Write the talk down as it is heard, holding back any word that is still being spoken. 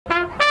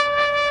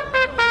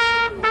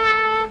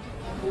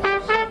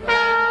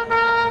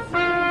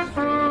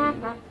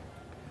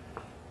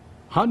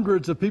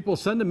Hundreds of people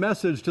send a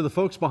message to the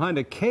folks behind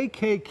a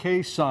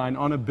KKK sign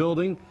on a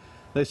building.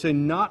 They say,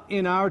 not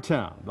in our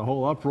town. The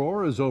whole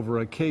uproar is over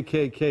a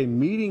KKK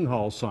meeting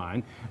hall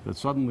sign that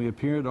suddenly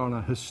appeared on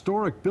a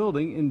historic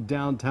building in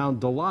downtown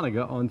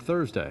Dahlonega on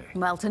Thursday.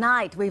 Well,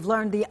 tonight we've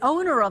learned the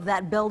owner of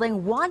that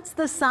building wants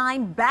the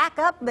sign back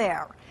up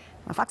there.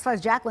 Now, Fox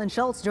 5's Jacqueline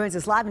Schultz joins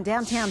us live in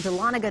downtown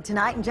Dahlonega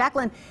tonight. And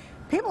Jacqueline,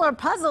 people are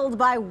puzzled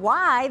by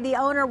why the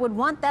owner would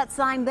want that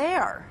sign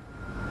there.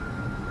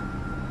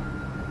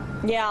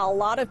 Yeah, a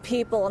lot of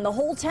people, and the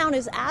whole town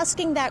is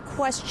asking that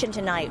question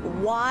tonight,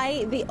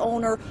 why the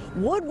owner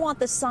would want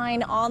the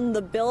sign on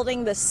the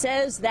building. The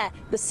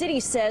city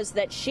says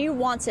that she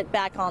wants it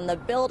back on the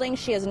building.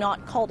 She has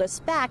not called us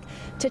back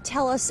to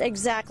tell us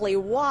exactly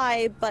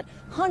why, but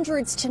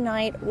hundreds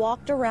tonight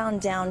walked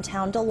around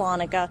downtown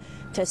Dahlonega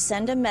to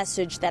send a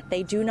message that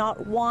they do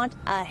not want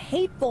a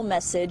hateful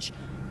message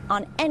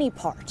on any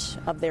part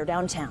of their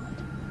downtown.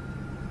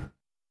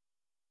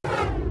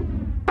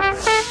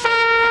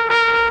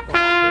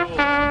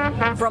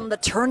 From the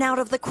turnout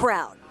of the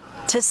crowd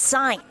to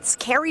signs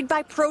carried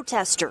by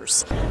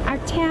protesters. Our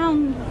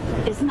town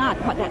is not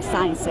what that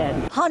sign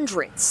said.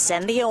 Hundreds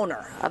send the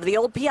owner of the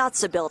old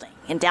Piazza building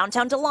in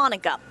downtown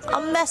Dahlonega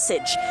a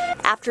message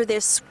after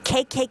this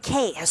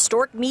KKK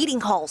historic meeting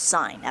hall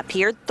sign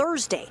appeared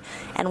Thursday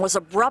and was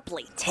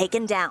abruptly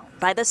taken down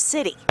by the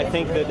city. I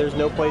think that there's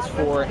no place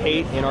for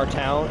hate in our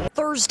town.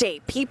 Thursday,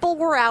 people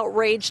were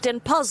outraged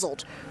and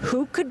puzzled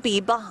who could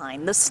be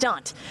behind the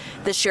stunt.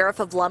 The Sheriff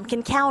of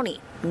Lumpkin County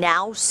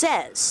now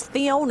says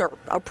the owner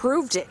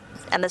approved it.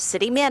 And the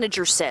city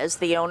manager says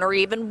the owner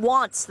even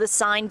wants the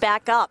sign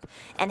back up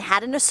and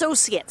had an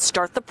associate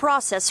start the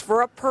process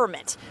for a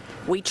permit.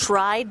 We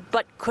tried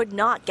but could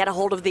not get a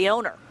hold of the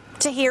owner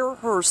to hear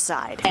her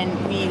side.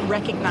 And we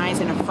recognize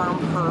and affirm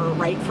her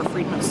right for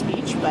freedom of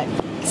speech, but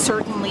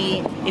certainly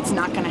it's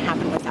not going to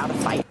happen without a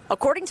fight.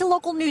 According to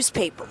local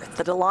newspaper,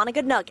 the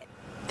Dahlonega Nugget,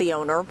 the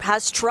owner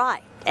has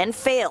tried and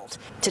failed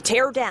to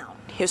tear down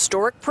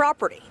historic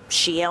property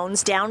she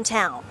owns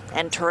downtown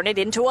and turn it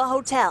into a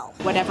hotel.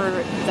 Whatever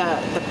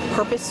the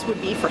purpose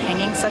would be for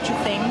hanging such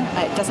a thing,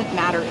 it doesn't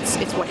matter.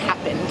 It's what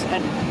happened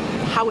and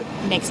how it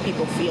makes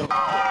people feel.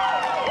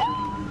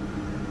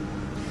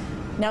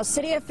 Now,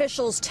 city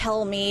officials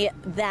tell me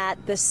that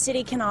the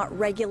city cannot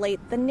regulate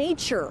the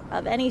nature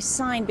of any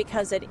sign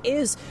because it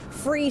is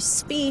free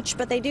speech,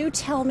 but they do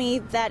tell me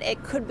that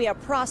it could be a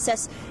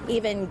process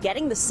even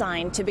getting the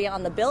sign to be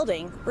on the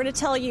building. We're going to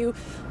tell you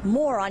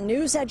more on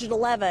News Edge at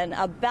 11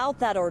 about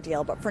that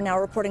ordeal, but for now,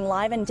 reporting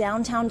live in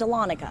downtown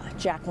Dahlonega,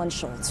 Jacqueline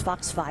Schultz,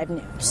 Fox 5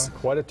 News.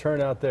 Quite a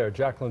turnout there.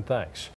 Jacqueline, thanks.